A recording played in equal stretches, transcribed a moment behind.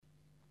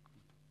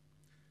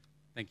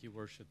Thank you,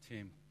 worship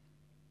team.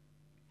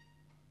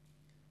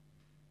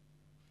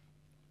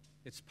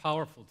 It's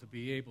powerful to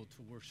be able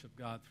to worship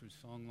God through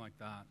a song like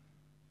that.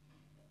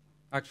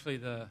 Actually,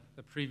 the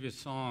previous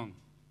song,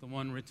 the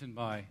one written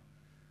by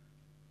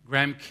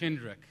Graham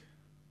Kendrick,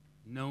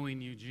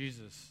 Knowing You,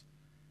 Jesus,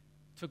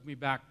 took me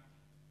back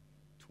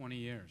 20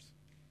 years.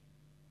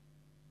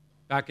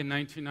 Back in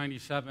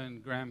 1997,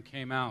 Graham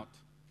came out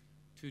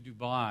to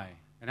Dubai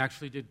and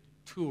actually did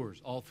tours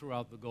all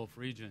throughout the Gulf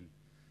region.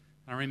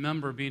 I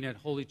remember being at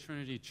Holy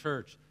Trinity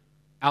Church,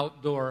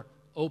 outdoor,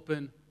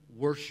 open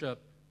worship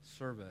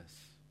service.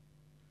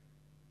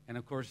 And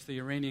of course, the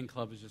Iranian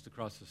club is just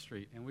across the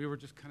street. And we were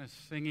just kind of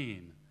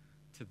singing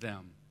to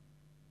them.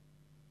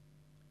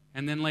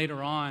 And then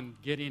later on,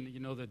 getting,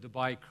 the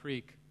Dubai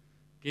Creek,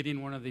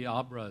 getting one of the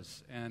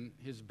Abras and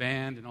his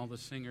band and all the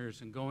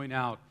singers and going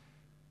out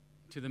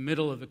to the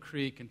middle of the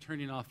creek and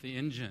turning off the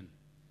engine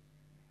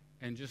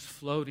and just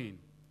floating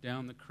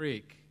down the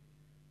creek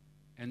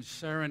and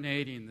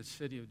serenading the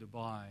city of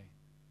Dubai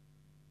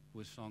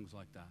with songs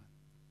like that.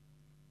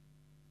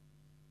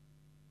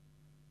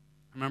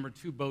 I remember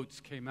 2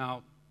 boats came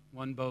out.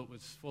 One boat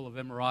was full of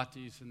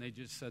Emiratis, and they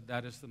just said,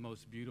 "That is the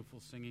most beautiful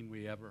singing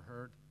we ever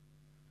heard."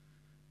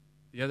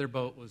 The other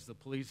boat was the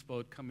police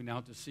boat coming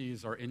out to see,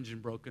 "Is our engine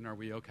broken? Are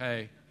we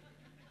okay?"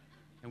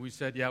 And we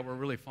said, "Yeah, we're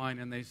really fine."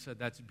 And they said,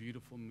 "That's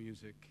beautiful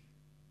music.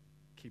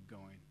 Keep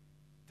going."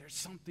 There's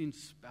something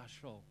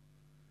special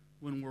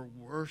when we're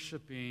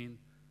worshiping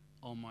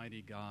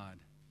Almighty God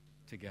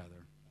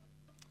together.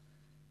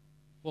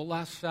 Well,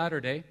 last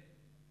Saturday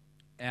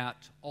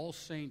at All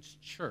Saints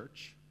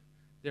Church,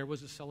 there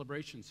was a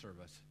celebration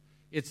service.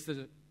 It's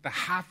the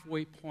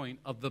halfway point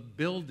of the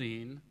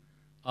building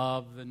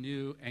of the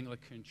new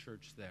Anglican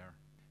church there.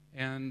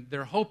 And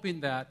they're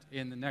hoping that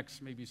in the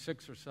next maybe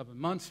 6 or 7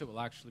 months it will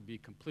actually be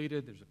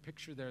completed. There's a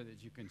picture there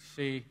that you can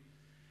see.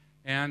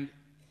 And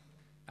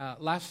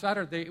last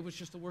Saturday, it was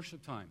just a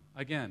worship time.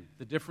 Again,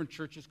 the different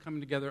churches coming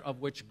together, of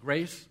which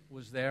Grace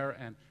was there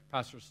and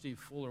Pastor Steve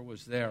Fuller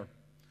was there.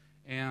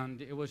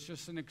 And it was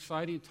just an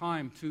exciting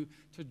time to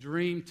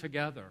dream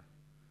together.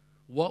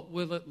 What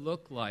will it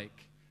look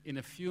like in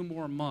a few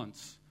more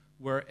months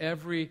where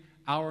every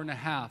hour and a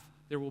half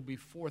there will be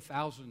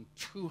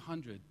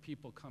 4,200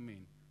 people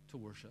coming to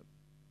worship?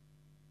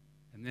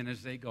 And then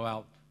as they go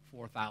out,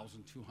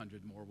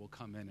 4,200 more will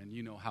come in, and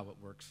you know how it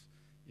works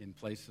in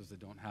places that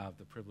don't have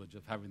the privilege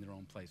of having their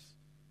own place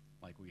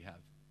like we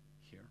have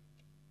here.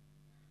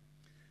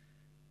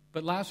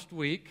 But last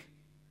week,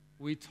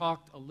 we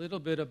talked a little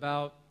bit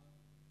about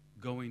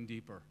going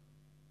deeper.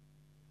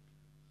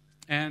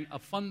 And a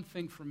fun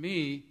thing for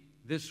me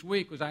this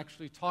week was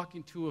actually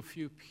talking to a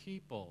few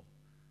people.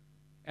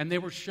 And they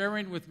were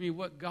sharing with me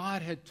what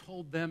God had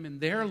told them in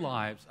their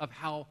lives of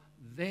how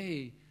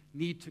they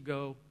need to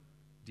go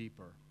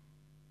deeper.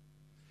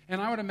 And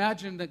I would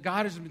imagine that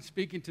God has been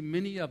speaking to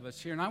many of us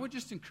here. And I would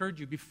just encourage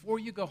you, before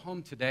you go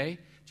home today,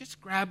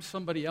 just grab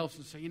somebody else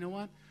and say, "You know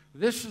what?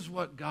 This is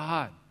what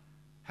God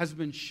has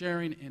been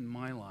sharing in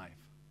my life."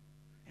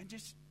 And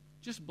just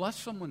bless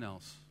someone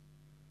else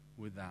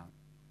with that.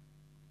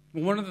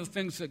 One of the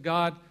things that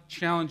God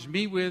challenged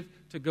me with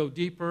to go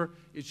deeper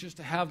is just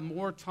to have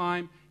more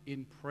time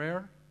in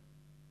prayer,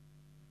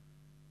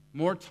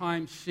 more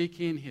time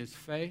seeking His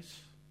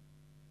face.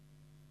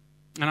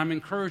 And I'm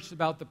encouraged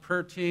about the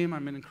prayer team.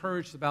 I'm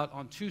encouraged about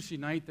on Tuesday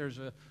night there's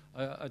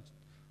a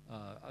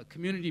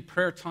community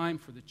prayer time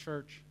for the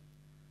church.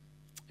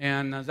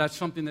 And that's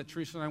something that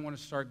Teresa and I want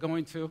to start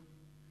going to.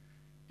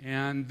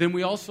 And then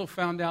we also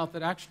found out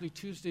that actually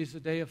Tuesday is a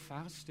day of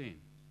fasting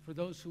for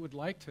those who would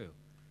like to.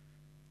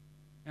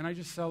 And I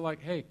just felt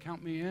like, hey,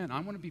 count me in. I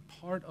want to be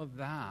part of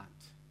that.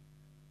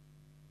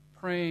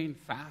 Praying,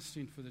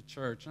 fasting for the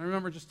church. And I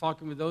remember just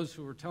talking with those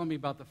who were telling me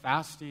about the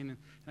fasting. And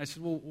I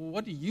said, well,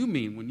 what do you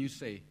mean when you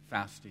say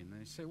fasting?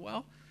 And they say, well,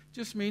 it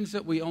just means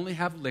that we only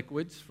have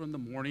liquids from the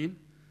morning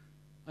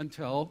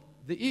until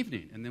the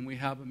evening. And then we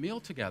have a meal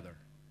together.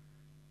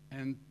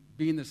 And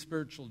being the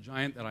spiritual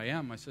giant that I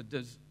am, I said,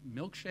 does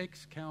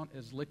milkshakes count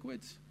as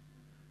liquids?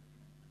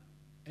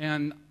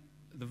 And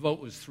the vote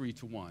was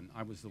 3-1.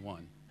 I was the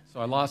one. So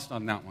I lost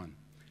on that one.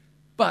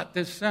 But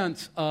this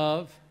sense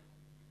of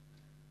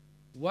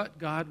what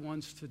God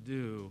wants to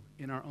do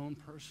in our own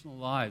personal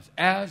lives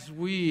as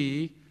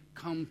we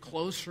come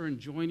closer and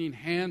joining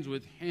hands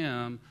with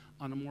Him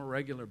on a more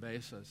regular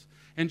basis.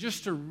 And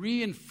just to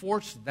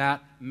reinforce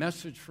that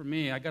message for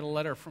me, I got a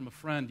letter from a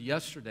friend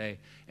yesterday,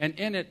 and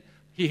in it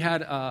he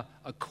had a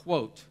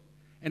quote.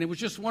 And it was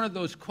just one of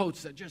those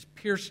quotes that just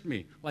pierced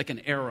me like an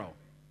arrow.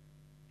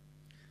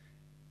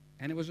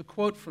 And it was a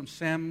quote from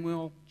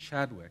Samuel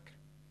Chadwick,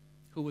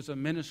 who was a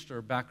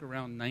minister back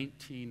around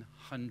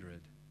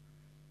 1900.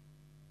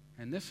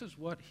 And this is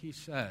what he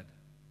said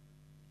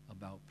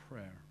about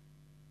prayer.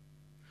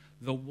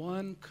 The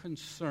one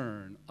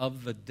concern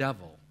of the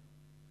devil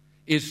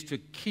is to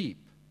keep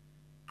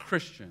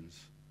Christians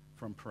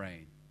from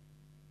praying.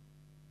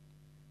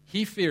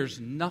 He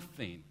fears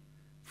nothing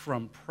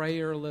from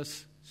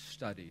prayerless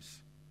studies,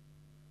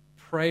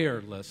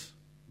 prayerless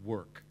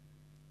work,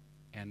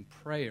 and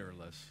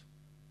prayerless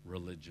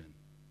religion.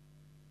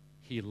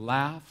 He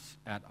laughs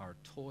at our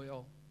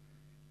toil,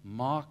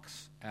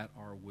 mocks at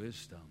our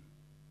wisdom,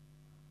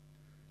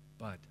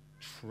 but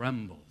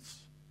trembles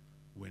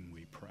when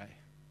we pray.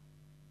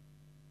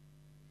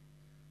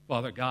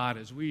 Father God,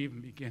 as we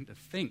even begin to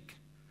think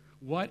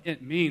what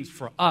it means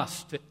for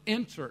us to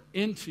enter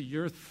into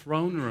your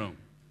throne room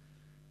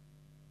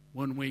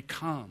when we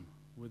come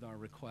with our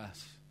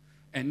requests,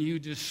 and you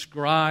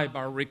describe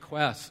our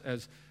requests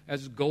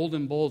as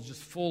golden bowls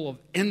just full of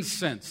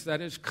incense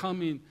that is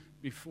coming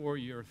before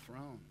your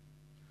throne.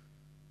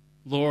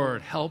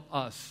 Lord, help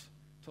us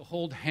to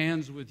hold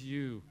hands with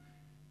you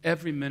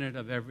every minute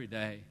of every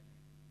day,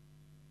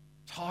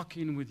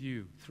 talking with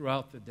you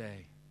throughout the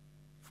day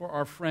for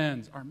our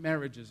friends, our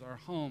marriages, our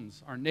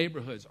homes, our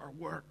neighborhoods, our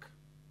work.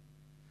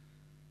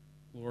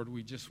 Lord,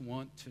 we just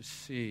want to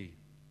see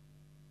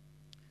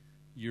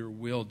your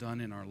will done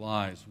in our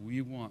lives.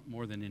 We want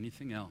more than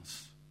anything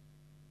else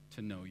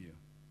to know you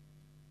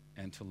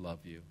and to love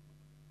you.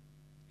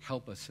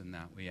 Help us in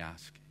that, we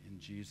ask, in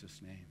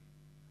Jesus' name.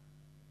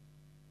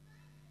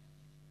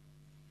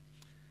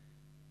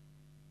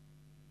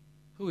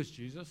 Who is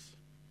Jesus?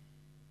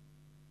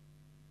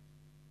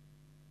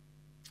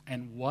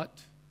 And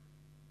what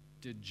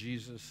did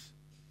Jesus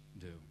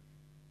do?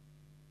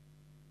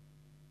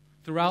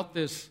 Throughout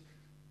this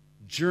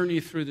journey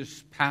through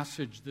this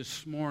passage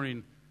this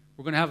morning,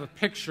 we're going to have a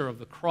picture of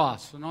the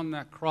cross. And on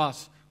that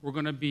cross, we're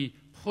going to be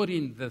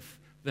putting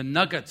the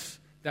nuggets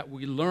that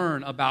we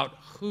learn about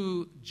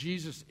who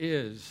Jesus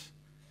is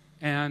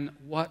and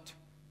what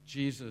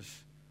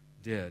Jesus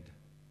did.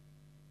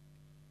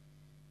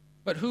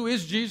 But who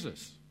is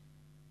Jesus?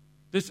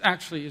 This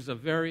actually is a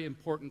very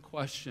important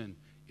question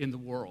in the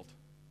world.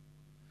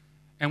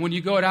 And when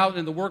you go out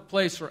in the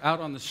workplace or out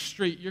on the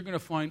street, you're going to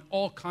find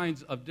all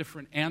kinds of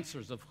different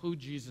answers of who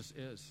Jesus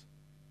is.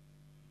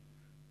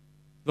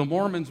 The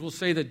Mormons will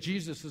say that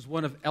Jesus is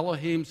one of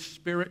Elohim's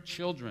spirit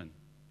children.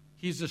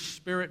 He's the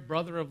spirit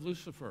brother of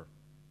Lucifer.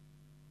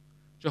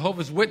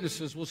 Jehovah's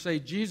Witnesses will say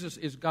Jesus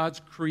is God's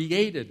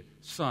created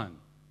son.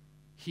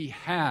 He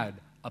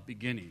had a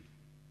beginning.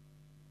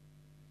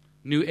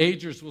 New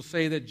Agers will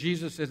say that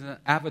Jesus is an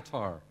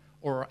avatar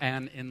or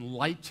an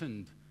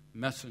enlightened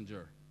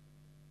messenger.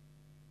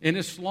 In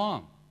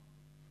Islam,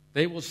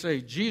 they will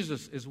say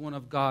Jesus is one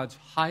of God's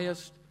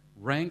highest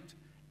ranked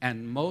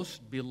and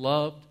most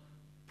beloved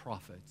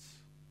prophets.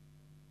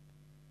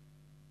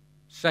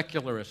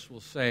 Secularists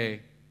will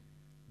say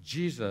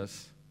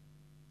Jesus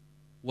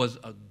was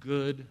a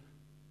good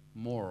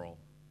moral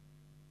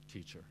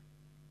teacher.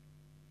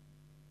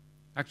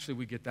 Actually,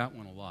 we get that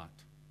one a lot.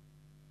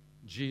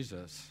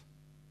 Jesus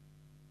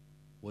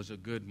was a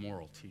good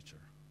moral teacher.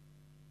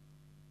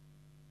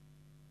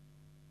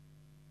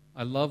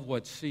 I love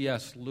what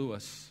C.S.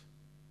 Lewis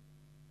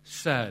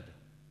said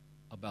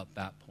about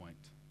that point.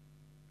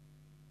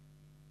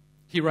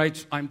 He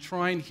writes, "I'm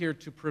trying here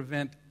to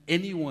prevent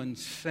anyone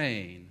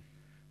saying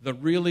the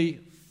really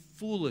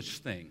foolish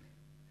thing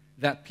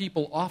that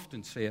people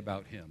often say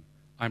about him.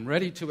 I'm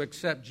ready to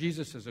accept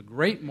Jesus as a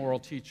great moral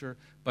teacher,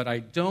 but I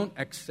don't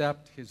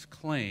accept his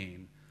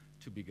claim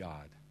to be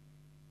God.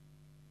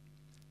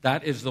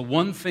 That is the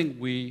one thing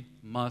we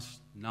must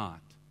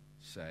not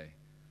say.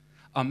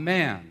 A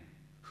man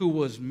who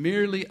was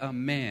merely a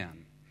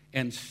man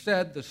and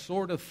said the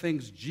sort of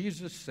things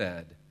Jesus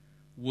said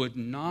would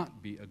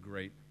not be a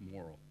great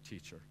moral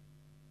teacher.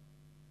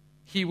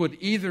 He would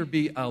either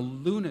be a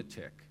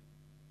lunatic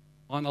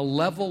on a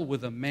level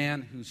with a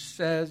man who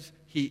says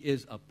he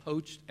is a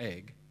poached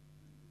egg,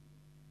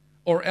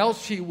 or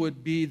else he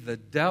would be the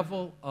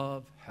devil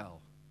of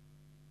hell.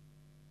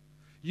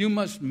 You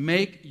must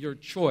make your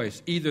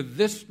choice. Either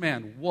this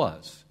man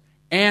was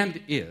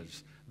and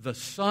is the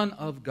Son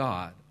of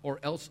God, or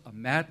else a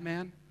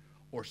madman,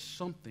 or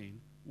something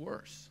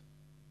worse."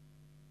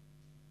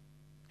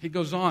 He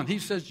goes on. He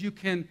says you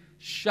can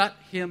shut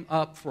him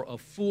up for a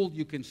fool,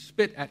 you can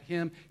spit at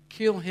him,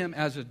 kill him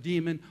as a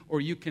demon, or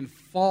you can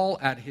fall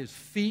at his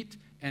feet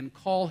and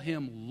call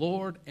him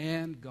Lord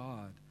and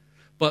God.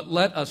 But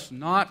let us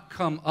not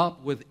come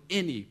up with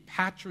any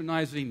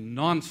patronizing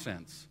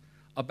nonsense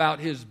about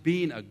his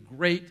being a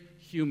great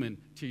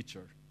human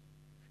teacher.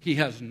 He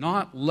has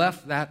not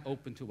left that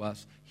open to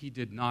us. He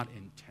did not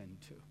intend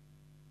to.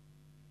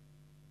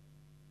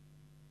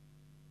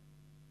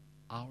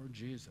 Our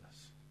Jesus.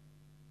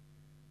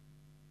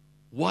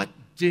 What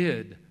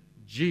did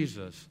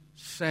Jesus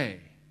say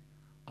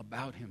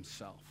about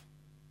himself?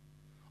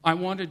 I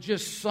want to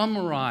just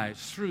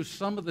summarize through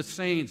some of the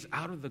sayings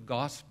out of the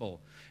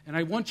gospel. And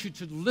I want you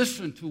to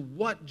listen to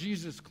what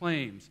Jesus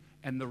claims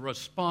and the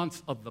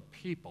response of the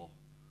people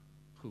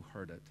who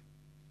heard it.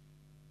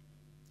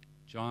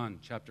 John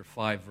chapter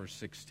 5, verse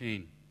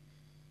 16.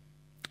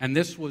 "And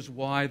this was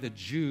why the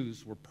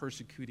Jews were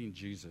persecuting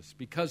Jesus,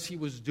 because he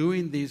was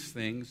doing these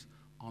things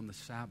on the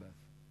Sabbath.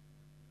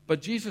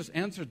 But Jesus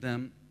answered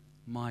them,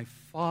 'My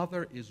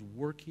Father is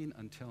working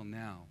until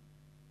now,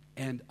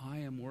 and I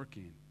am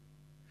working.'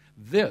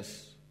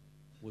 This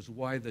was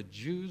why the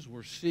Jews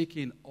were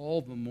seeking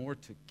all the more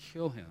to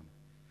kill him.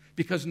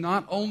 Because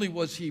not only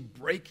was he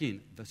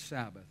breaking the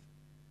Sabbath,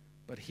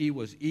 but he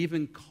was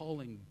even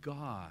calling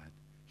God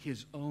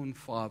his own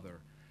Father,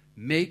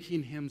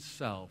 making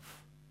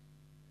himself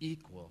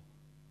equal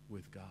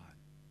with God.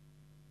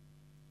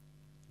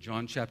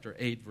 John chapter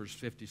 8, verse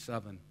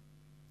 57.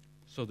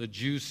 So the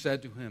Jews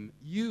said to him,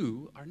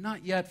 "You are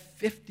not yet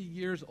 50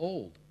 years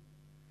old,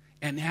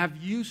 and have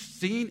you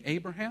seen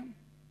Abraham?"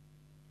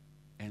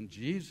 And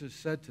Jesus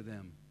said to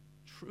them,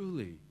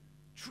 "Truly,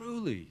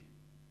 truly,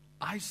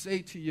 I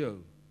say to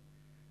you,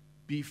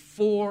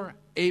 before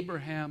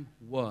Abraham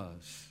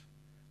was,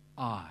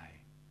 I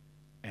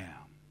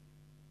am."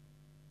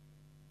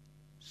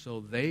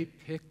 So they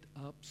picked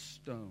up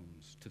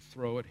stones to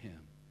throw at him.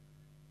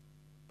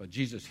 But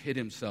Jesus hid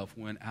himself,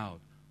 went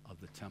out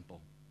of the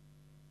temple.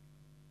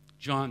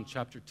 John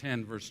chapter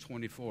 10, verse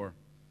 24.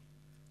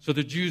 So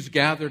the Jews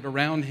gathered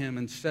around him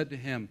and said to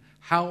him,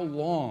 "How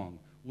long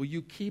will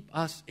you keep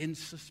us in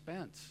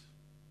suspense?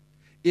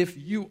 If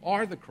you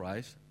are the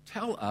Christ,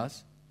 tell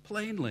us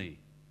plainly."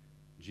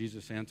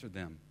 Jesus answered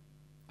them,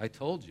 "I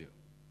told you,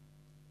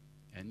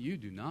 and you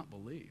do not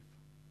believe.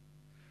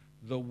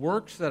 The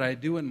works that I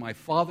do in my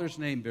Father's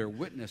name bear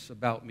witness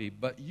about me,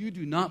 but you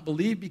do not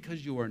believe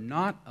because you are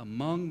not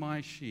among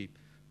my sheep.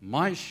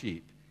 My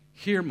sheep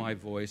hear my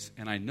voice,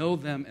 and I know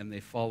them, and they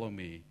follow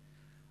me.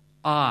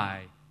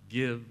 I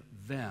give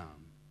them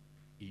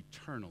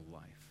eternal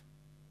life,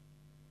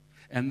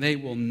 and they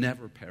will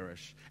never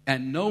perish,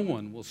 and no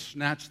one will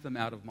snatch them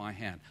out of my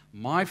hand.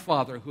 My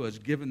Father who has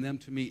given them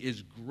to me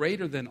is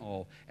greater than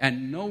all,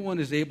 and no one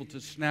is able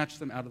to snatch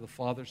them out of the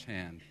Father's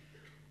hand.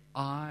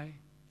 I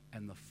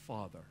and the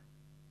Father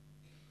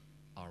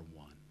are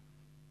one."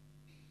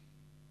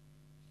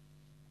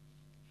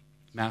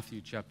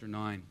 Matthew chapter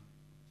 9.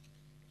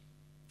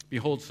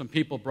 Behold, some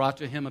people brought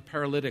to him a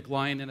paralytic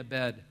lying in a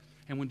bed.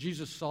 And when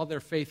Jesus saw their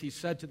faith, he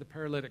said to the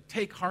paralytic,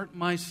 "Take heart,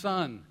 my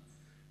son,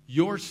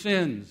 your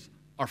sins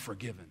are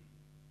forgiven."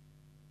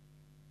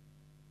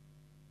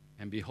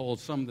 And behold,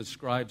 some of the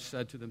scribes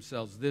said to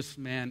themselves, "This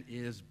man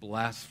is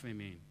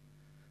blaspheming."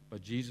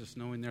 But Jesus,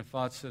 knowing their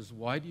thoughts, says,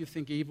 "Why do you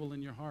think evil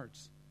in your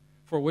hearts?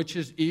 For which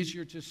is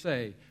easier to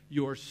say,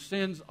 'Your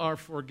sins are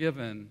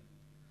forgiven,'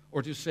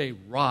 or to say,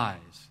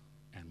 'Rise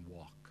and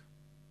walk'?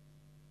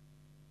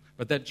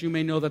 But that you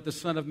may know that the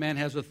Son of Man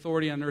has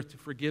authority on earth to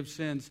forgive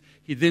sins,"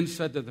 he then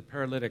said to the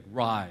paralytic,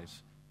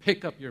 "Rise,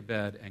 pick up your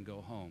bed, and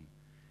go home."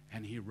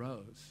 And he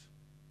rose,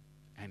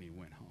 and he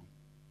went home.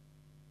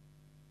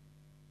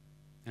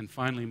 And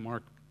finally,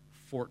 Mark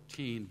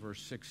 14,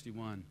 verse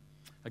 61.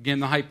 Again,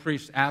 the high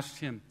priest asked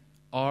him,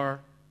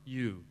 "Are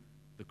you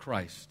the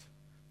Christ,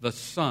 the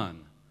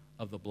Son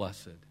of the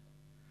Blessed?"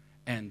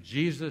 And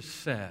Jesus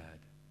said,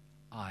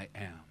 "I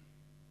am.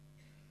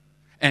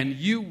 And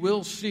you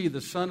will see the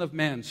Son of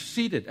Man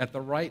seated at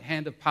the right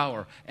hand of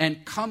power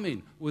and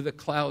coming with the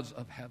clouds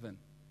of heaven."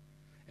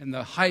 And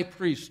the high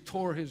priest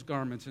tore his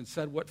garments and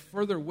said, "What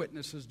further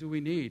witnesses do we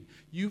need?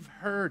 You've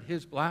heard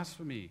his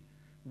blasphemy.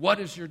 What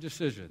is your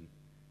decision?"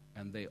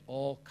 And they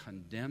all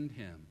condemned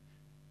him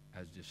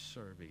as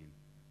deserving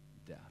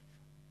death.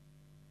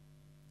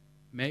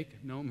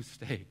 Make no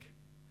mistake,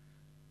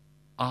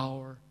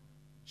 our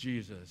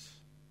Jesus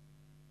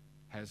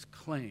has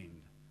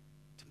claimed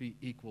to be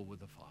equal with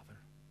the Father.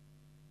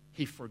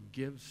 He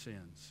forgives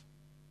sins.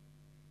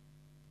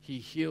 He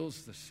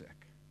heals the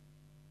sick.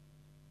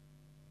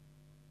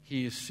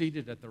 He is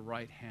seated at the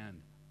right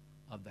hand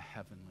of the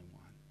Heavenly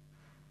One.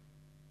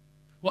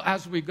 Well,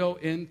 as we go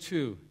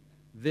into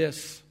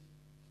this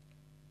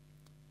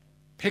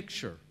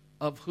picture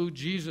of who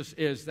Jesus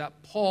is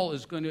that Paul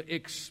is going to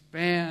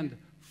expand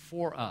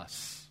for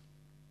us,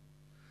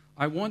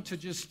 I want to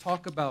just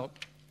talk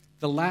about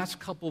the last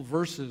couple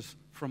verses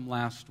from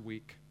last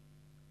week.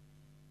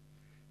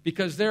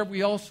 Because there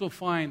we also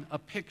find a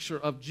picture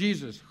of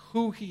Jesus,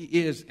 who he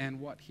is and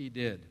what he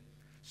did.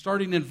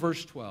 Starting in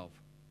verse 12.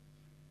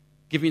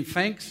 "Giving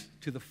thanks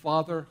to the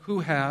Father who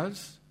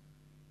has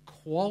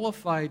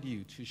qualified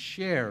you to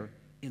share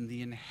in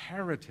the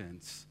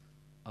inheritance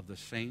of the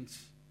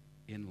saints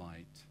in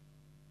light.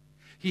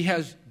 He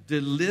has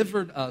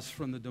delivered us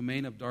from the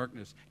domain of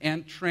darkness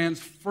and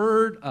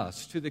transferred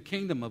us to the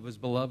kingdom of his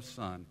beloved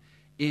Son,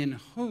 in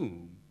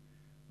whom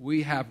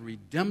we have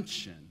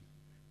redemption,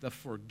 the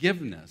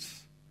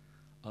forgiveness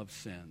of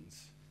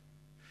sins."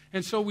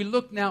 And so we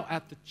look now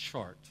at the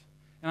chart.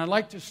 And I'd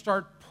like to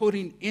start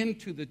putting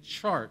into the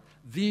chart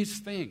these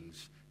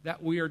things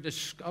that we are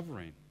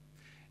discovering.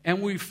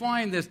 And we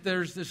find that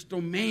there's this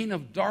domain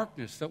of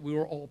darkness that we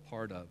were all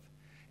part of.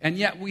 And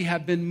yet we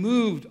have been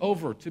moved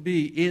over to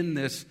be in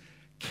this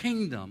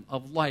kingdom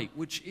of light,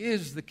 which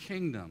is the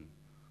kingdom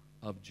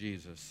of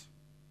Jesus.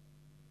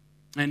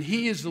 And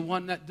he is the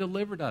one that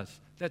delivered us,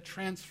 that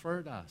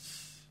transferred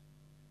us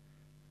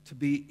to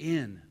be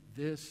in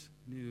this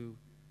new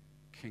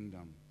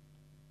kingdom.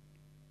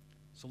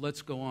 So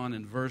let's go on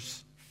in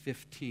verse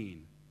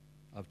 15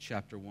 of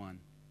chapter 1.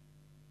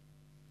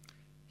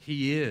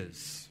 He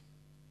is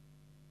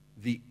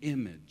the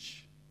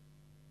image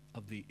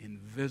of the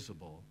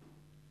invisible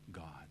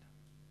God.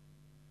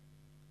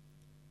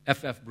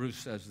 F.F. Bruce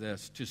says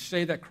this: to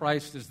say that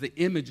Christ is the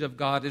image of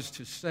God is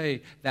to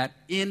say that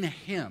in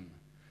him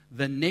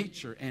the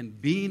nature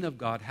and being of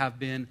God have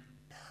been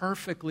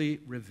perfectly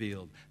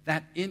revealed.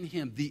 That in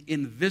him the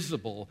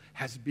invisible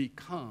has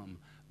become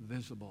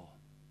visible.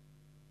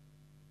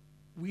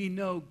 We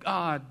know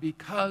God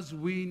because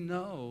we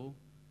know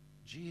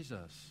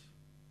Jesus.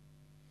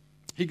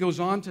 He goes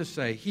on to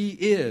say, he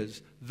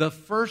is the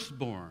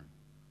firstborn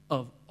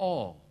of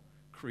all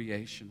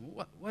creation.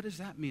 What does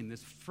that mean,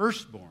 this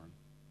firstborn?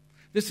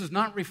 This is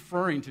not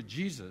referring to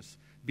Jesus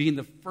being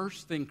the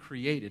first thing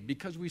created,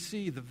 because we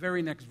see the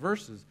very next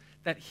verses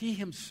that he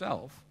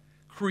himself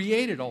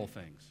created all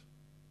things.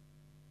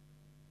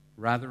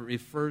 Rather, it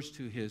refers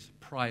to his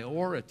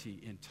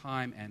priority in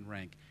time and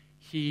rank.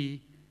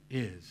 He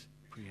is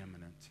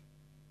preeminent.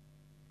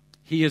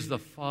 He is the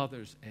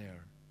Father's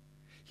heir.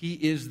 He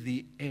is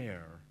the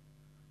heir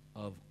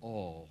of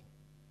all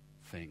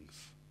things.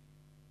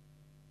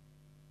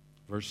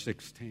 Verse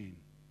 16.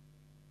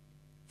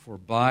 For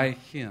by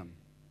him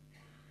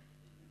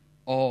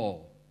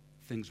all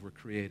things were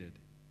created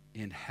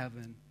in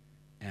heaven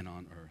and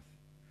on earth,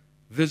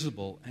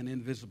 visible and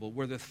invisible,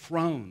 whether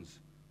thrones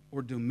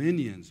or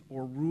dominions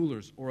or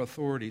rulers or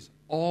authorities.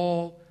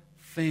 All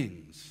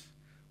things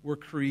were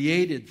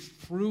created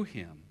through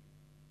him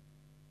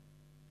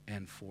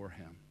and for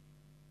him.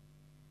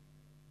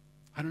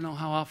 I don't know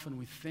how often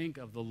we think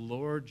of the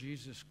Lord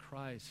Jesus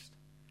Christ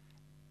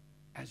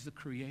as the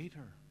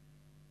Creator.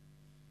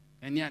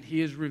 And yet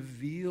he is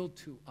revealed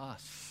to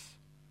us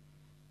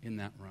in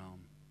that realm.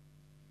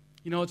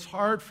 You know, it's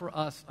hard for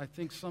us, I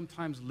think,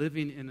 sometimes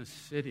living in a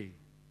city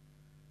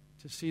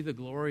to see the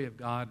glory of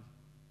God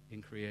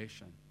in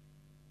creation.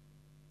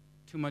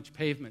 Too much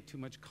pavement, too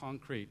much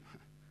concrete,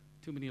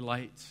 too many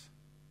lights.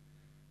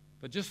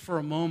 But just for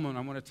a moment,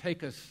 I want to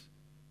take us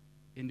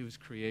into his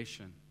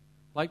creation.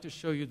 I'd like to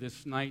show you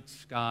this night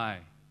sky,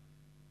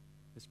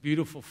 this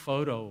beautiful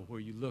photo where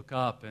you look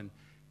up and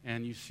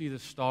you see the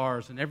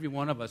stars, and every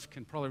one of us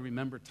can probably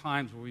remember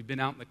times where we've been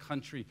out in the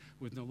country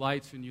with no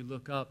lights, and you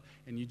look up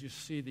and you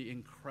just see the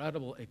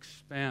incredible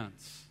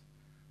expanse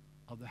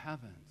of the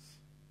heavens.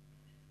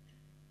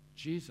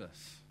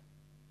 Jesus,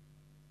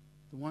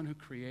 the one who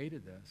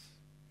created this.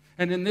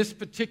 And in this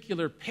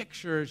particular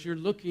picture, as you're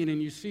looking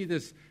and you see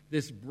this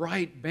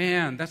bright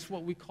band, that's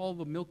what we call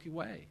the Milky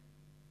Way.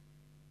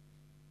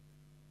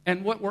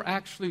 And what we're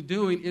actually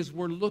doing is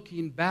we're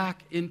looking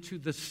back into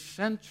the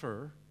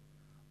center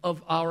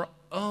of our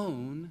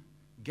own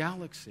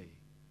galaxy,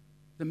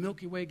 the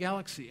Milky Way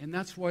galaxy. And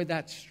that's why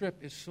that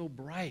strip is so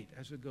bright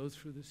as it goes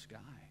through the sky.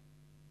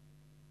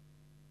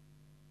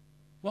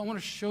 Well, I want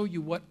to show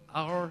you what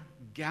our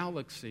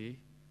galaxy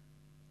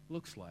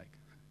looks like.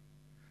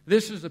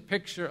 This is a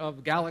picture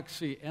of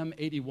galaxy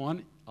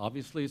M81.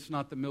 Obviously, it's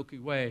not the Milky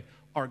Way.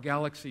 Our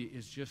galaxy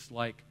is just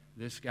like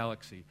this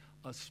galaxy,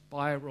 a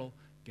spiral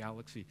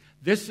galaxy.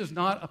 This is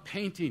not a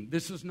painting.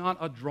 This is not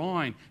a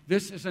drawing.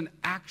 This is an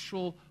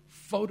actual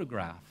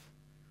photograph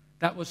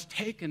that was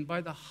taken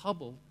by the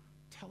Hubble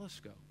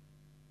telescope.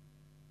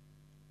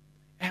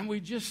 And we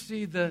just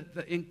see the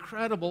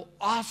incredible,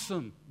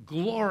 awesome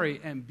glory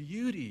and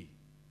beauty.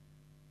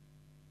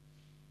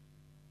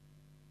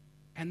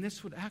 And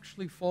this would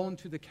actually fall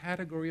into the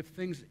category of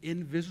things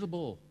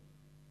invisible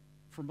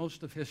for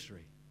most of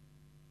history,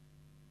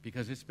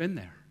 because it's been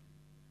there.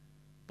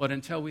 But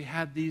until we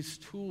had these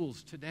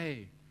tools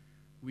today,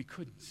 we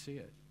couldn't see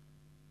it.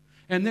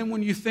 And then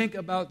when you think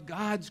about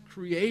God's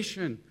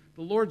creation,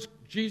 the Lord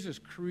Jesus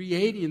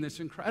creating this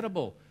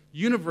incredible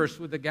universe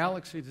with the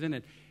galaxies in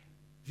it,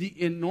 the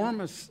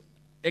enormous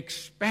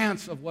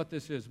expanse of what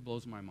this is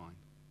blows my mind.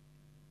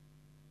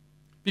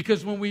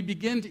 Because when we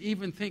begin to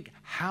even think,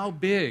 how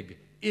big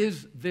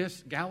is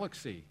this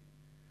galaxy?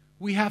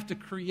 We have to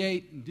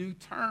create new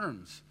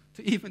terms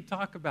to even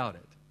talk about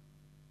it.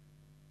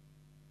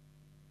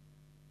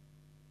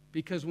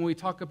 Because when we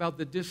talk about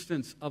the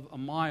distance of a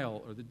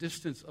mile or the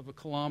distance of a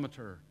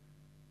kilometer,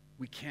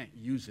 we can't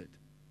use it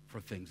for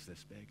things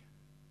this big.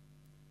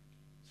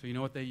 So you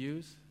know what they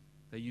use?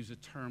 They use a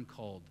term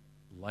called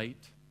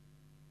light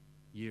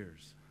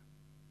years.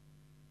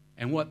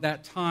 And what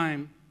that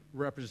time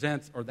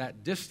represents, or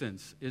that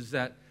distance, is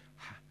that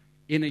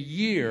in a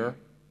year,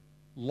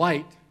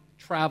 light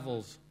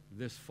travels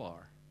this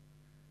far.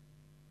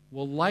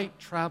 Well, light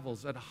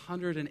travels at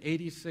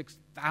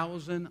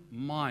 186,000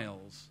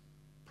 miles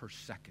per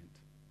second.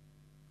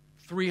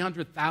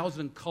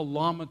 300,000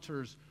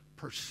 kilometers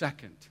per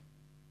second.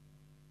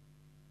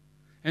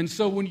 And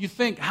so when you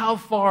think how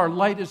far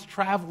light is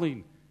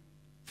traveling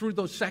through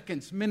those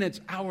seconds,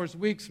 minutes, hours,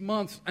 weeks,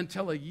 months,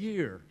 until a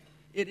year,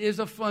 it is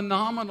a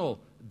phenomenal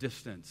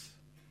distance.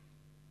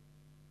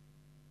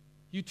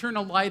 You turn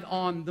a light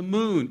on the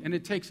moon, and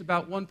it takes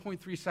about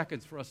 1.3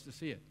 seconds for us to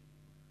see it.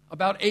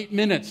 About 8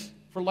 minutes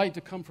for light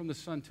to come from the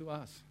sun to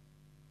us.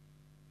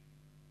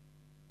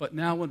 But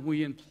now when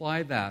we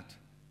apply that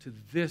to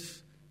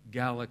this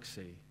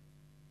galaxy,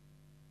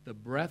 the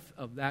breadth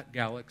of that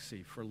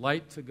galaxy, for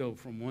light to go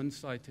from one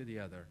side to the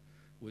other,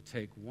 would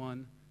take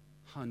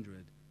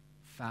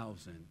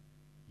 100,000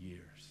 years.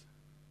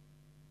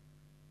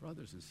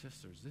 brothers and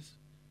sisters,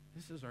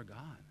 this is our God.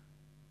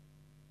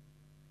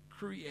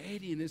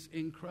 Creating this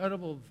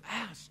incredible,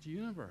 vast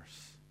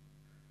universe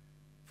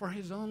for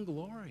his own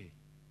glory,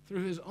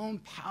 through his own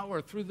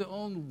power, through the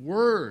own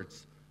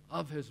words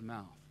of his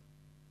mouth.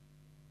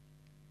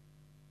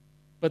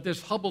 But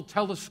this Hubble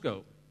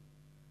telescope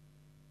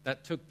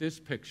that took this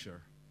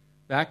picture,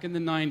 back in the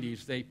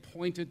 90s, they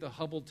pointed the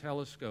Hubble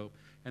telescope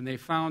and they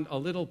found a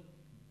little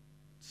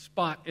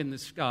spot in the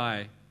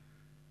sky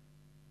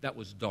that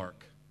was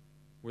dark,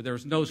 where there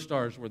was no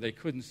stars, where they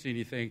couldn't see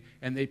anything,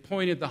 and they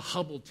pointed the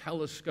Hubble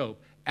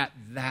telescope at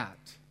that.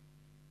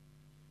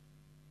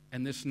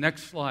 And this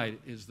next slide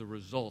is the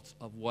results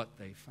of what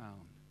they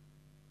found.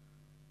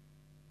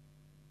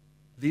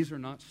 These are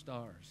not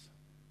stars.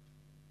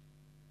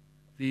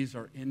 These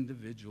are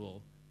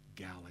individual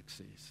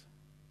galaxies.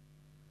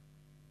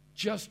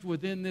 Just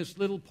within this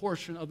little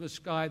portion of the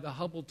sky, the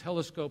Hubble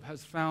telescope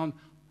has found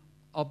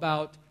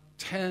about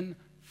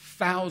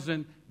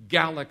 10,000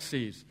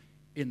 galaxies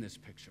in this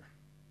picture.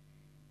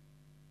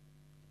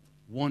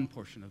 One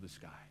portion of the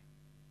sky.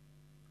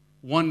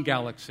 One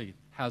galaxy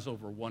has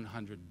over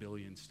 100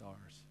 billion stars.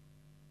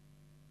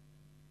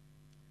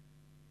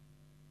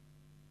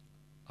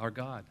 Our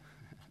God,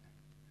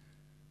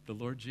 the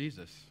Lord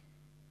Jesus,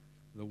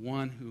 the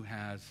one who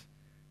has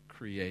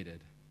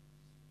created.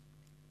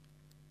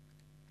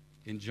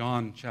 In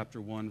John chapter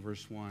 1,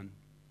 verse 1,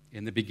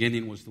 in the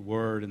beginning was the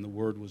Word, and the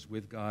Word was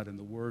with God, and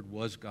the Word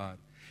was God.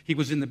 He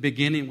was in the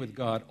beginning with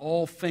God.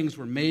 All things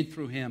were made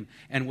through him,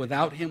 and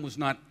without him was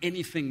not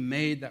anything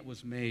made that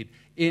was made.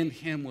 In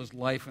him was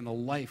life, and the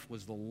life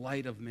was the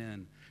light of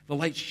men. The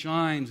light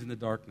shines in the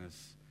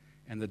darkness,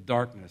 and the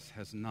darkness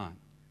has not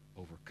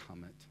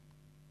overcome it.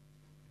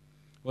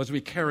 Well, as we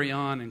carry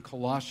on in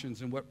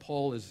Colossians and what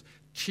Paul is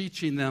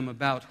teaching them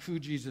about who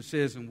Jesus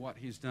is and what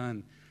he's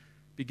done,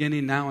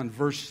 beginning now in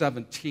verse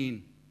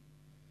 17,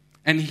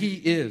 and he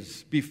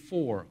is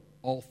before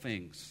all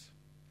things,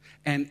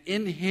 and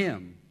in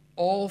him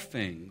all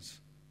things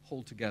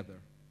hold together.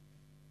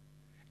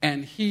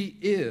 And he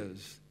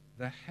is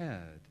the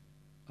head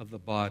of the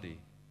body,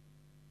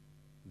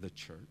 the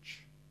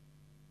church.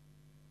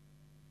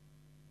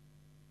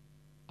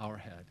 Our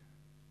head,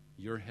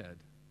 your head,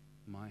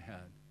 my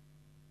head.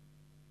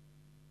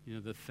 You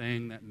know, the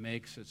thing that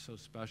makes it so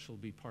special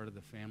to be part of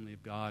the family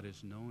of God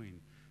is knowing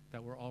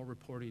that we're all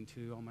reporting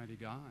to Almighty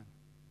God.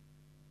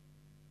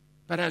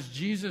 But as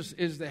Jesus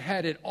is the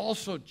head, it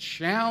also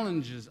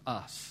challenges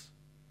us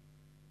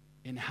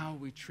in how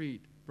we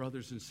treat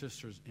brothers and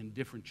sisters in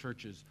different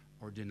churches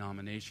or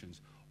denominations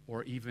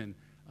or even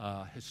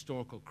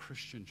historical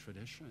Christian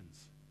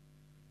traditions.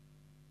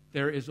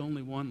 There is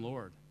only one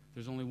Lord.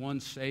 There's only one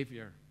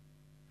Savior.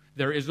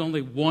 There is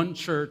only one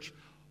church,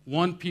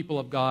 one people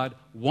of God,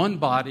 one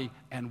body,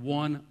 and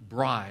one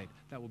bride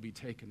that will be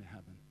taken to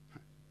heaven.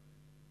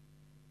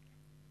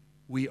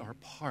 We are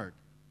part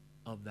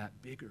of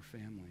that bigger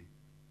family.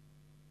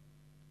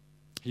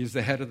 He is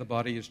the head of the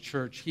body, his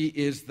church. He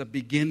is the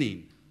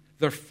beginning,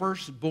 the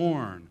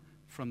firstborn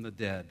from the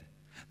dead,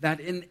 that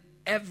in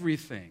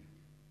everything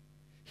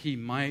he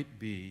might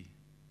be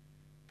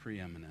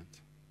preeminent.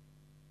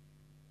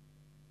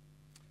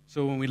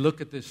 So when we look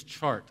at this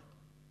chart,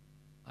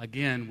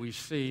 again, we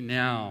see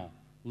now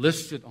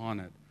listed on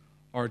it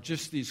are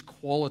just these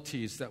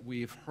qualities that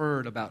we've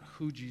heard about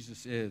who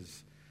Jesus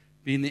is,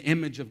 being the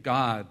image of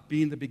God,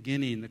 being the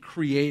beginning, the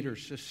creator,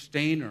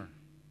 sustainer.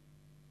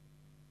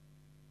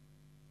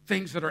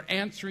 Things that are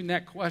answering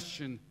that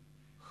question,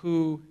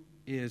 who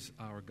is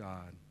our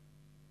God?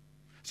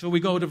 So we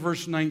go to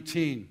verse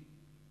 19.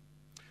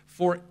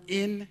 For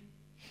in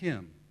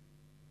him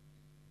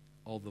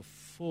all the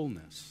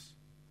fullness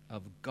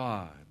of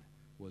God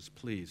was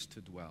pleased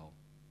to dwell,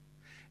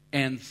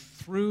 and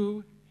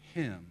through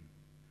him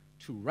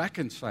to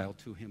reconcile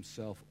to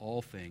himself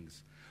all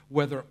things,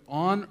 whether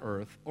on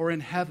earth or in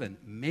heaven,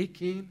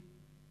 making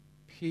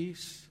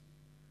peace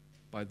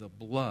by the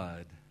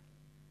blood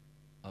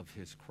of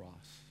his cross.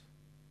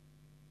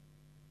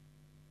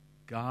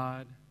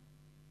 God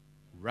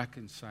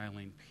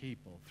reconciling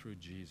people through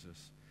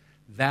Jesus.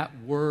 That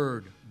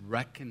word,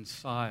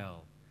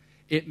 reconcile,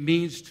 it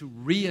means to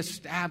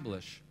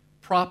reestablish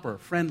proper,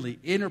 friendly,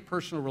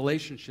 interpersonal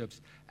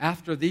relationships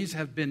after these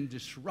have been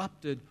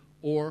disrupted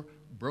or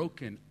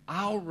broken.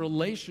 Our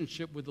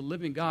relationship with the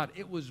living God,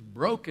 it was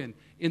broken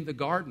in the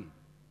garden.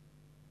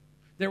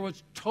 There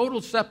was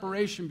total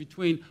separation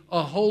between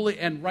a holy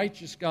and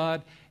righteous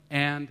God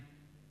and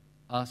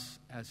us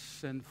as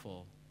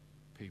sinful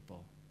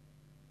people.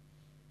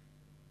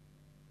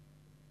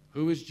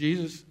 Who is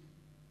Jesus?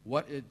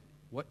 What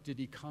did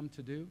he come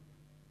to do?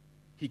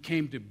 He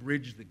came to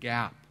bridge the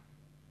gap.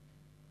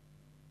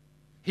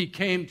 He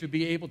came to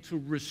be able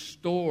to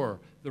restore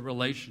the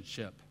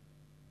relationship.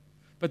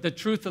 But the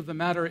truth of the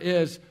matter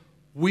is,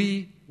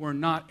 we were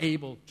not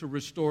able to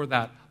restore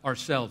that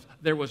ourselves.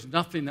 There was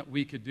nothing that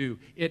we could do.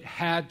 It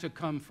had to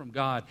come from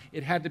God.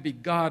 It had to be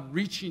God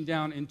reaching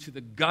down into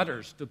the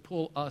gutters to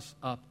pull us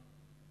up.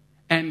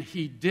 And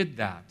he did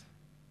that.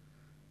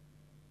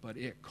 But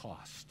it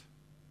cost.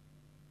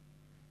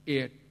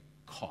 It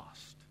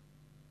cost.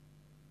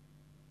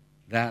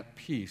 That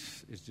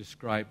peace is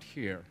described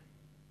here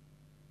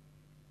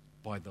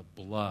by the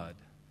blood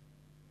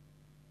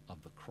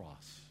of the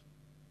cross.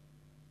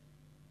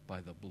 By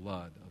the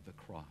blood of the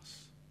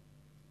cross.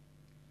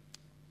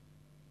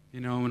 You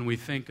know, when we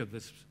think of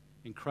this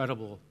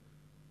incredible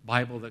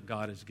Bible that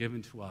God has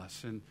given to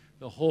us, and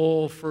the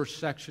whole first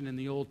section in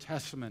the Old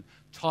Testament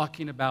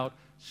talking about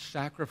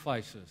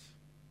sacrifices,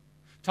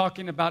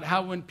 talking about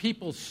how when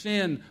people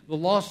sin, the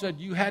law said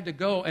you had to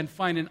go and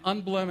find an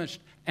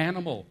unblemished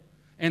animal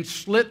and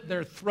slit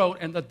their throat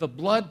and let the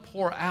blood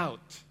pour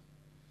out.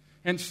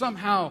 And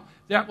somehow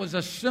that was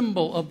a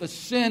symbol of the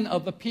sin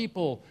of the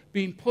people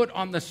being put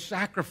on the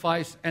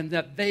sacrifice, and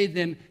that they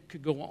then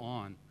could go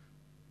on.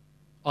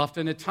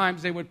 Often at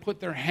times they would put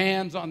their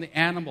hands on the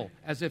animal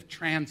as if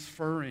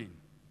transferring.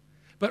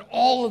 But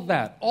all of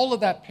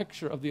that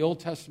picture of the Old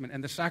Testament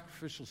and the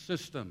sacrificial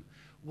system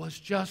was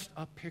just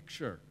a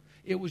picture.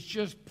 It was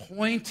just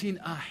pointing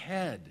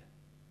ahead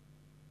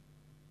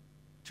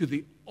to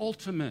the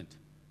ultimate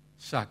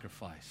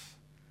sacrifice,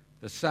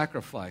 the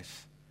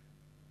sacrifice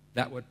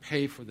that would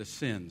pay for the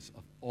sins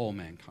of all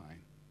mankind.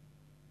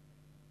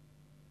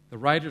 The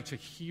writer to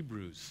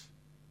Hebrews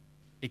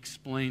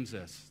explains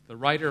this. The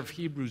writer of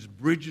Hebrews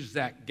bridges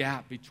that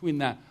gap between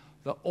the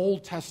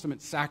Old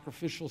Testament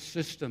sacrificial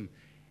system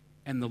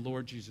and the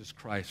Lord Jesus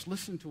Christ.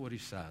 Listen to what he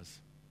says.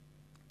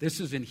 This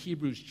is in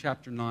Hebrews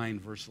chapter 9,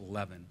 verse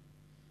 11.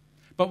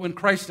 But when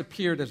Christ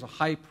appeared as a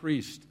high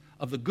priest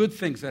of the good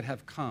things that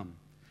have come,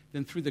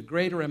 then through the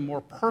greater and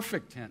more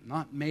perfect tent,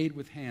 not made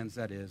with hands,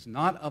 that is,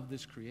 not of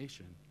this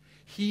creation,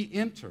 he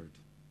entered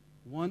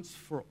once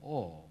for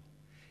all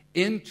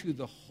into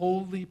the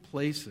holy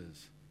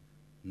places,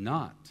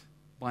 not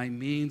by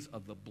means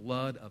of the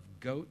blood of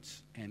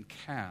goats and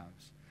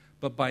calves,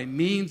 but by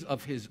means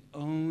of his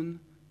own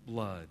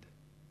blood,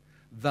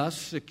 thus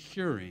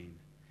securing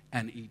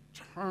an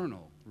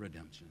eternal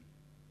redemption.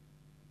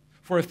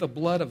 For if the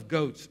blood of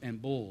goats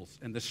and bulls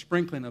and the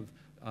sprinkling of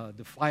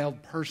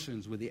defiled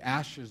persons with the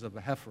ashes of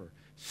a heifer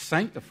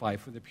sanctify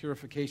for the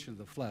purification of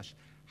the flesh,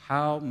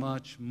 how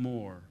much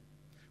more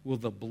will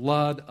the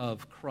blood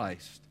of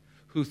Christ,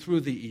 who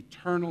through the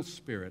eternal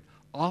Spirit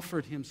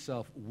offered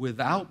himself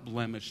without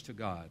blemish to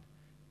God,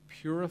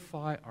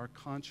 purify our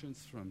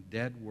conscience from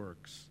dead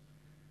works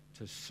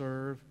to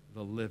serve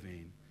the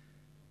living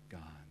God.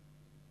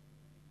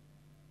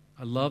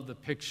 I love the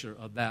picture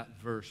of that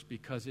verse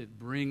because it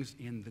brings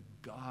in the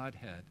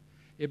Godhead.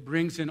 It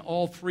brings in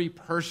all three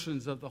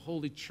persons of the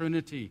Holy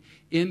Trinity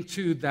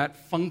into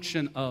that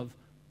function of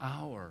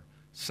our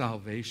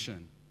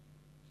salvation.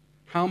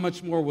 How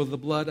much more will the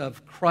blood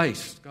of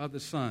Christ, God the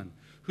Son,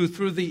 who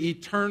through the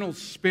eternal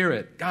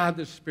Spirit, God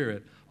the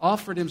Spirit,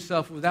 offered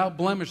himself without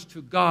blemish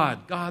to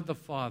God, God the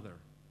Father,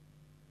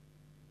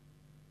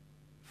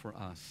 for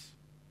us.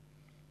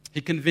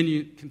 He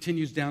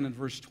continues down in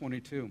verse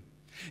 22.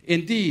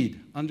 Indeed,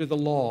 under the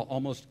law,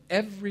 almost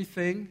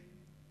everything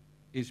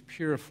is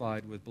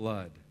purified with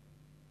blood.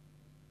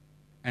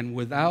 And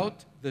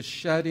without the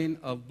shedding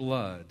of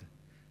blood,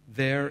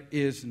 there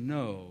is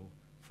no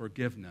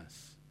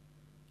forgiveness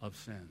of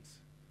sins.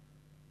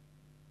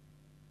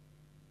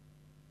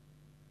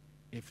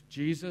 If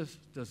Jesus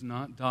does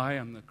not die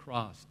on the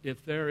cross,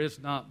 if there is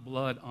not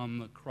blood on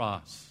the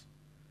cross,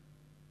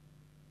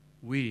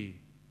 we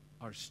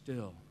are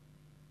still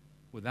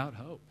without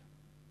hope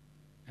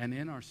and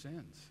in our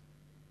sins.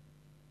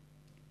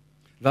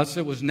 Thus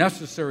it was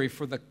necessary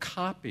for the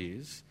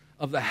copies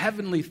of the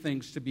heavenly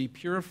things to be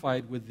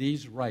purified with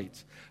these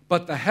rites,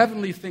 but the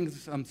heavenly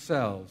things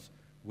themselves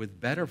with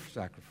better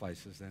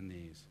sacrifices than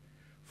these.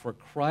 For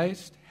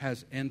Christ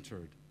has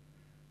entered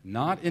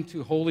not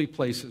into holy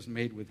places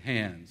made with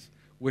hands,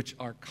 which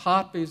are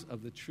copies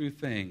of the true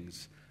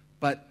things,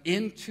 but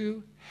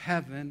into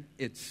heaven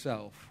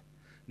itself,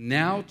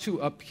 now to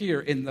appear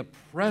in the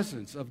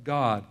presence of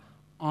God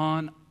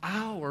on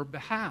our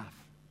behalf.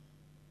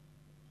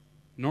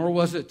 Nor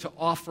was it to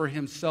offer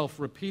himself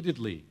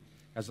repeatedly,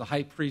 as the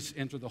high priest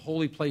entered the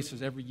holy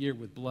places every year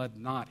with blood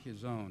not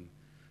his own.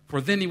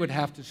 For then he would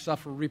have to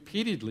suffer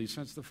repeatedly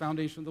since the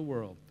foundation of the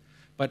world.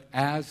 But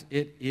as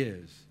it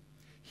is,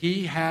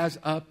 he has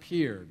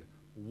appeared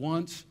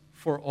once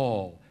for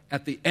all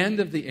at the end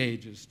of the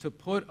ages to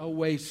put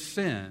away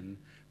sin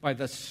by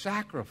the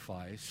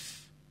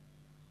sacrifice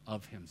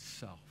of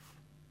himself.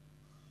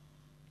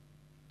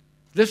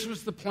 This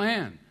was the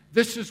plan.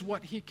 This is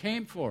what he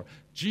came for.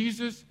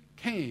 Jesus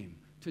came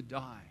to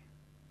die.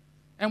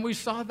 And we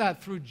saw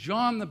that through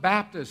John the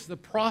Baptist, the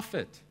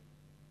prophet,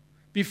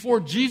 before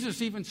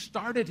Jesus even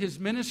started his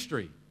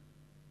ministry.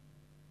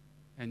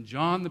 And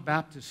John the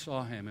Baptist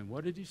saw him, and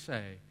what did he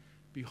say?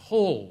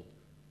 Behold,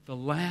 the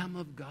Lamb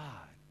of God,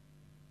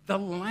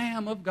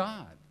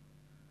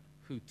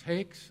 who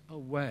takes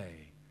away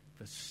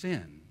the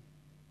sin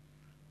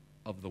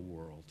of the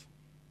world.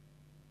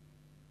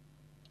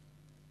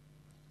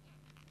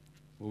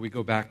 Well, we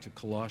go back to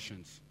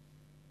Colossians,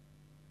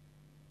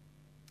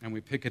 and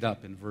we pick it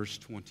up in verse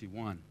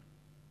 21.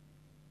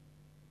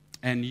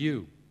 And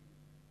you,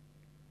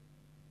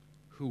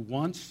 who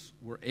once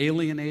were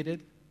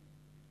alienated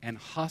and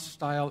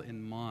hostile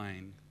in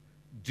mind,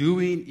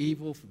 doing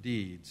evil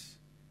deeds,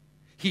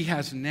 he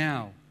has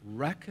now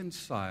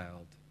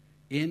reconciled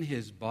in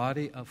his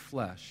body of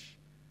flesh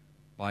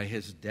by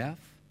his death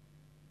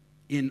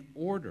in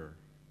order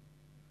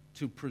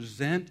to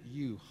present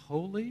you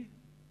holy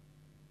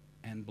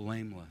and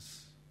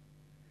blameless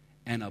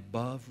and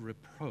above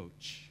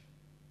reproach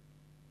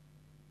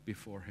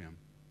before him.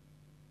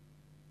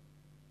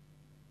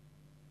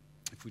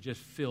 If we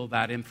just fill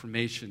that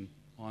information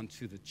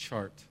onto the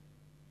chart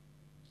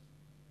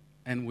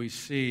and we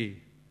see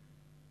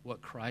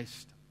what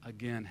Christ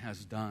again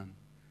has done,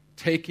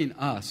 taking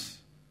us.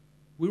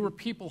 We were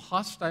people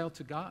hostile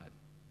to God.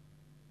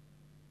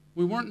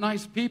 We weren't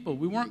nice people.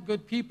 We weren't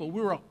good people.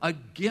 We were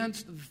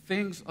against the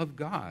things of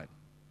God,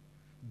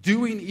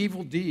 doing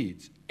evil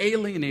deeds,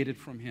 alienated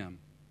from him.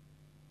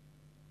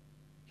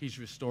 He's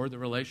restored the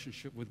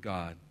relationship with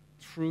God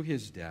through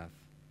his death.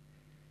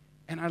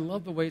 And I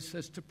love the way it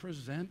says to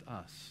present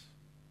us.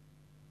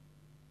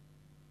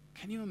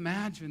 Can you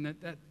imagine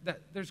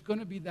that there's going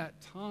to be that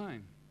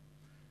time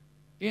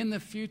in the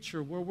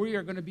future where we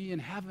are going to be in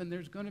heaven?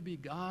 There's going to be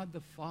God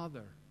the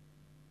Father.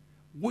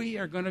 We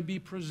are going to be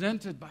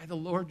presented by the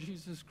Lord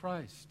Jesus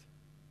Christ.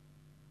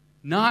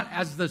 Not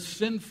as the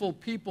sinful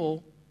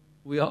people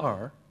we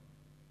are,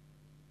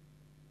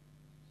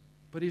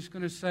 but he's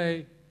going to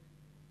say,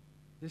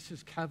 this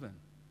is Kevin.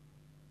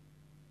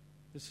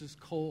 This is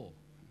Cole.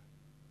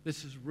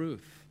 This is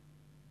Ruth.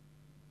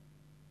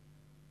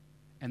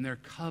 And they're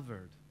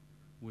covered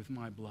with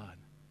my blood.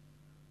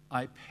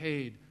 I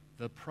paid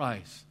the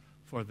price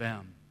for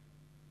them.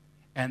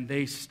 And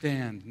they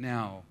stand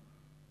now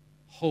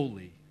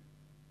holy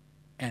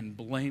and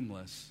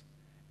blameless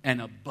and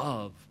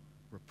above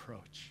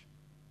reproach.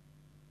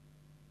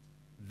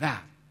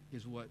 That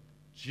is what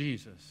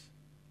Jesus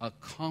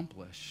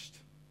accomplished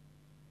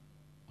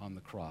on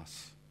the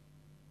cross.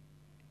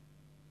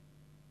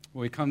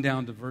 Well, we come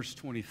down to verse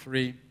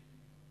 23.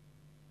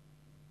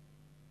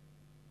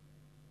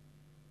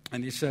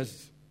 And he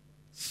says,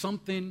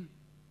 something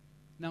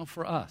now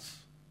for us.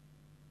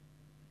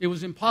 It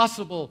was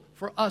impossible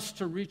for us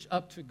to reach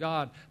up to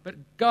God, but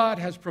God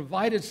has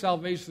provided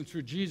salvation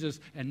through Jesus,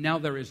 and now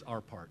there is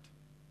our part.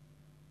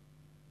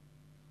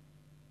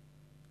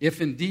 If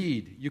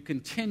indeed you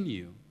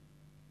continue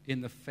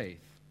in the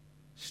faith,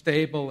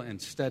 stable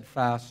and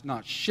steadfast,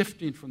 not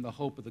shifting from the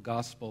hope of the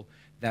gospel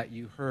that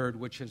you heard,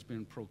 which has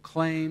been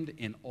proclaimed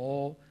in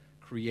all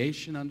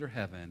creation under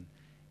heaven,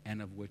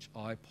 and of which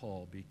I,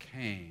 Paul,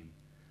 became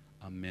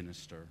a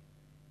minister.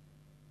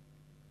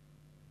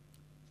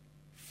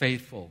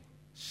 Faithful,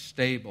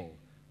 stable,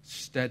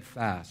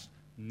 steadfast,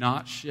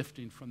 not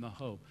shifting from the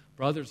hope.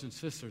 Brothers and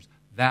sisters,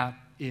 that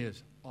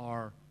is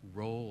our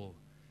role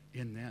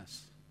in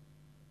this.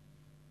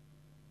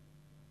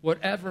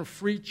 Whatever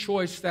free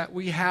choice that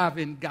we have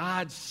in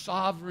God's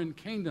sovereign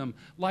kingdom,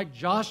 like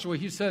Joshua,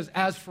 he says,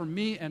 as for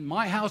me and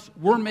my house,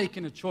 we're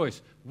making a choice.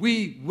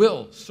 We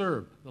will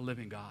serve the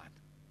living God.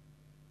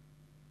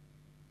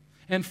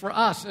 And for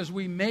us, as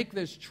we make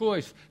this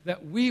choice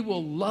that we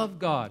will love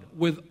God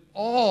with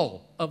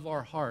all of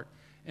our heart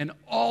and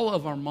all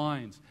of our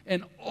minds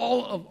and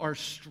all of our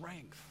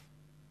strength,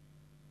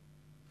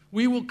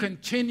 we will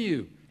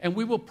continue and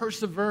we will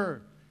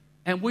persevere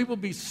and we will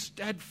be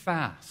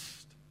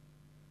steadfast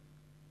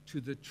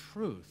to the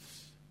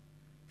truths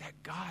that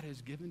God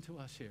has given to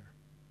us here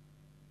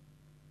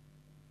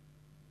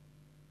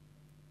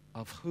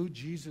of who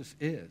Jesus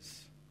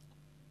is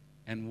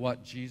and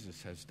what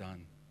Jesus has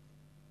done.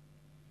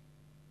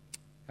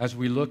 As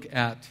we look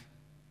at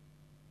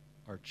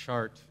our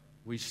chart,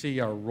 we see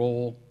our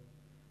role,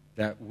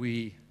 that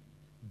we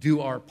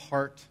do our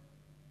part.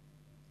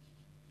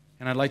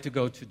 And I'd like to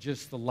go to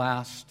just the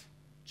last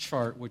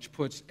chart, which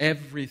puts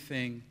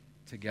everything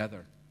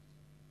together.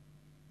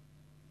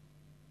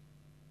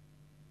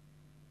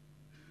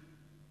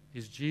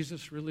 Is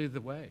Jesus really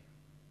the way?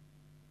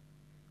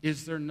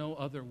 Is there no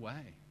other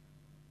way?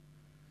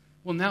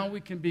 Well, now we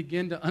can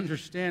begin to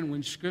understand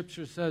when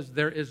Scripture says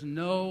there is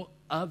no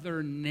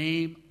other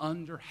name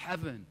under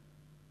heaven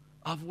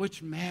of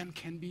which man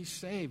can be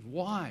saved.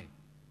 Why?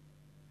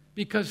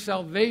 Because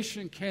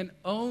salvation can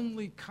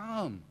only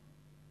come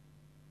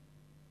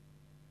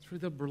through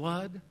the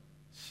blood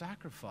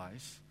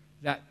sacrifice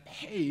that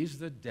pays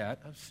the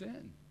debt of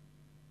sin.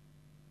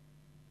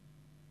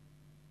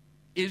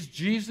 Is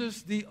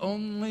Jesus the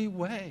only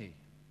way?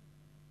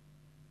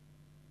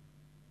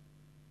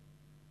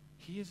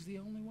 He is the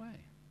only way.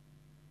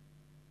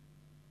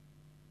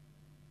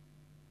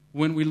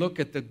 When we look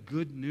at the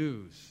good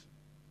news,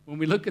 when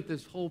we look at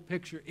this whole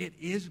picture, it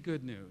is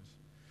good news.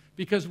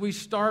 Because we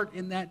start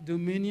in that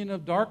dominion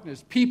of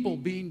darkness, people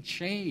being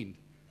chained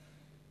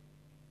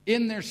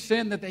in their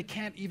sin that they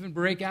can't even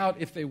break out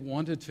if they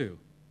wanted to,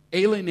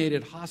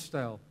 alienated,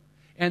 hostile.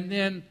 And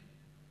then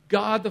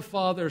God the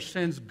Father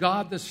sends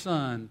God the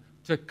Son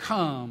to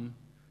come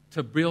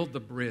to build the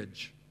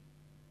bridge.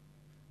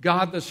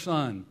 God the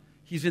Son,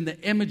 He's in the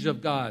image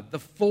of God, the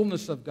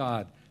fullness of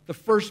God, the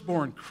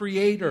firstborn,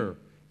 creator,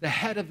 the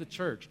head of the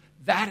church.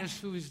 That is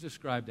who he's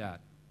described as.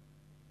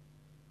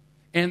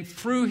 And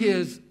through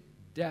his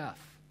death,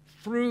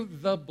 through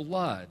the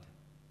blood,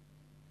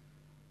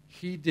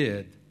 he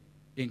did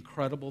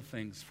incredible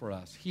things for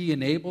us. He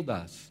enabled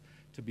us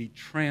to be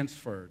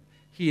transferred.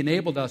 He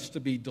enabled us to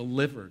be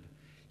delivered.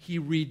 He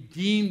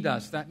redeemed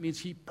us. That means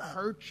he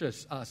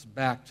purchased us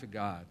back to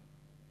God.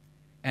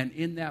 And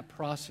in that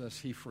process,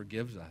 he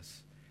forgives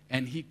us.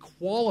 And he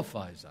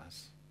qualifies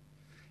us.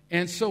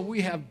 And so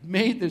we have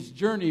made this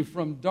journey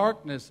from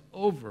darkness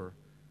over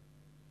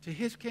to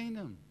his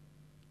kingdom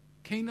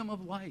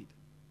of light.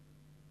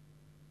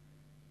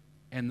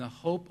 And the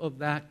hope of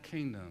that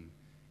kingdom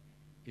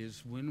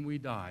is when we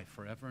die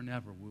forever and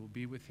ever, we'll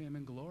be with him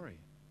in glory.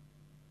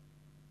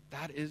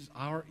 That is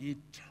our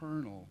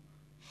eternal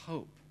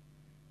hope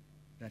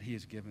that he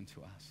has given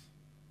to us.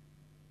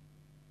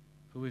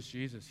 Who is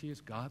Jesus? He is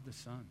God the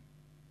Son.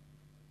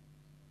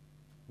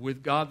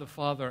 With God the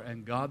Father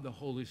and God the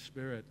Holy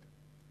Spirit,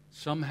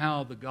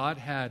 somehow the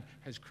Godhead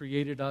has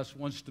created us,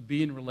 wants to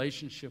be in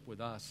relationship with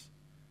us.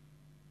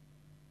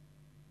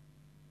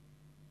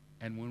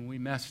 And when we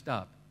messed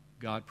up,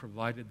 God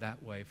provided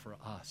that way for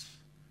us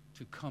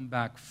to come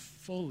back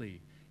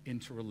fully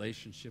into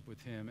relationship with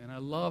him. And I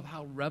love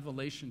how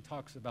Revelation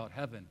talks about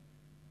heaven,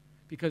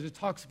 because it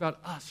talks about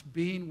us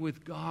being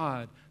with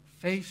God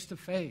face to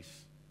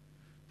face.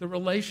 The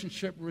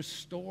relationship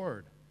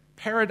restored,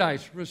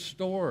 paradise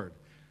restored,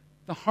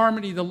 the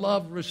harmony, the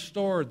love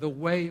restored, the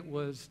way it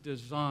was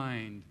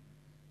designed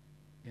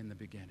in the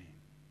beginning.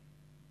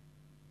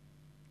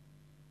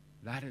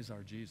 That is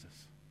our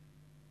Jesus.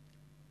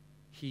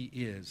 He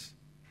is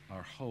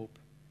our hope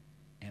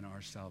and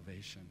our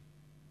salvation.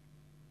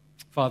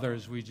 Father,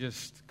 as we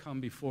just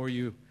come before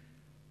you,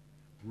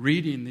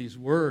 reading these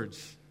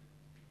words,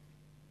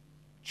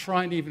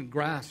 trying to even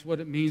grasp what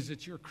it means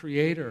that you're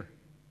creator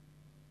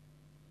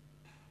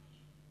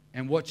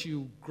and what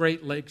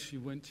great lengths you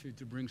went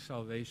to bring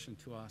salvation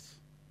to us,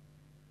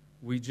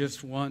 we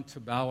just want to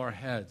bow our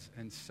heads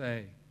and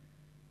say,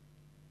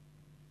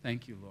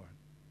 thank you, Lord.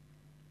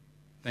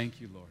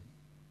 Thank you, Lord.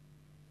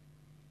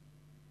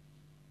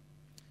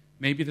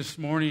 Maybe this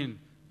morning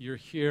you're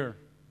here,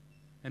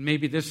 and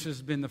maybe this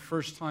has been the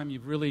first time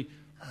you've really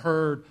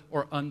heard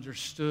or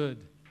understood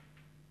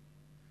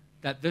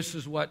that this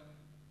is what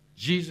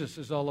Jesus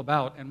is all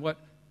about and what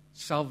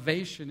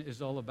salvation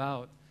is all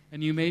about.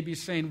 And you may be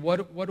saying,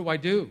 what do I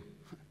do?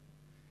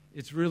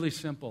 It's really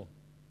simple.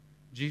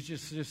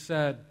 Jesus just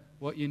said,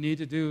 what you need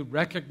to do,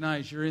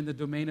 recognize you're in the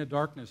domain of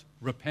darkness.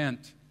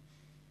 Repent.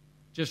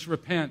 Just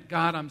repent.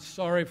 God, I'm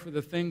sorry for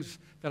the things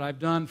that I've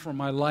done for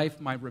my life,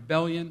 my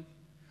rebellion.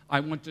 I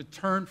want to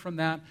turn from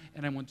that,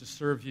 and I want to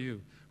serve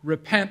you.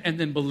 Repent and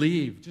then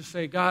believe. Just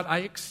say, God, I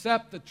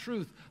accept the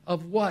truth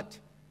of what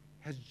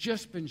has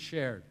just been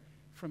shared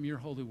from your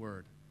holy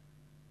word.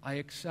 I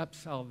accept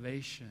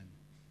salvation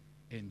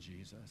in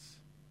Jesus.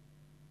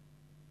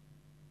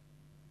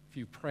 If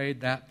you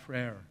prayed that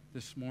prayer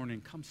this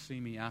morning, come see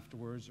me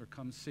afterwards or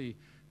come see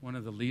one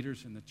of the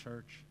leaders in the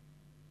church.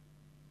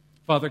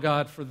 Father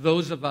God, for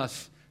those of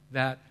us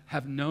that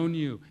have known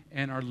you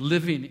and are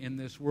living in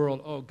this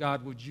world, oh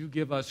God, would you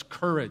give us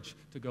courage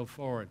to go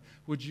forward?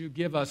 Would you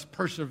give us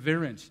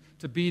perseverance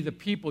to be the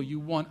people you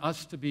want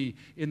us to be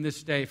in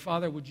this day?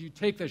 Father, would you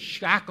take the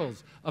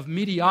shackles of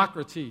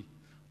mediocrity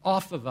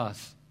off of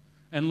us?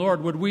 And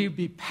Lord, would we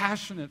be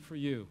passionate for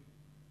you?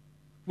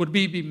 Would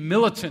we be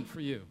militant for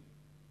you?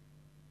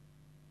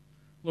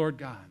 Lord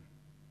God,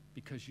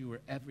 because you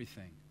are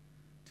everything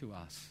to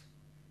us.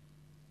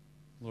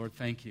 Lord,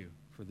 thank you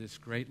for this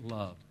great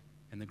love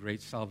and the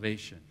great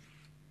salvation.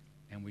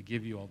 And we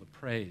give you all the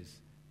praise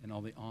and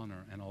all the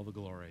honor and all the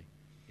glory.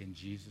 In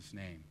Jesus'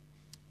 name,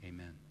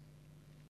 amen.